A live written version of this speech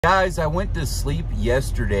Guys, I went to sleep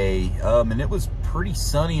yesterday, and it was pretty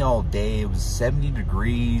sunny all day. It was 70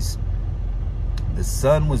 degrees. The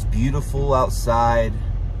sun was beautiful outside.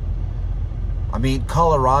 I mean,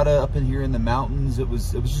 Colorado up in here in the mountains, it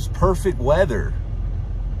was just perfect weather.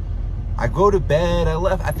 I go to bed,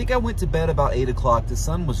 I think I went to bed about 8 o'clock. The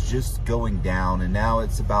sun was just going down, and now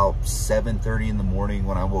it's about 7:30 in the morning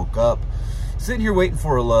when I woke up. Sitting here waiting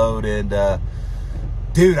for a load, and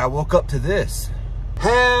dude, I woke up to this.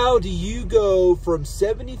 How do you go from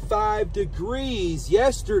 75 degrees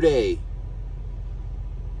yesterday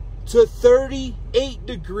to 38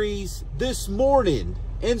 degrees this morning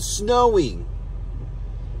and snowing?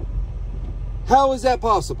 How is that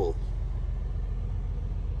possible?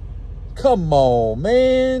 Come on,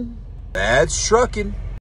 man. That's trucking.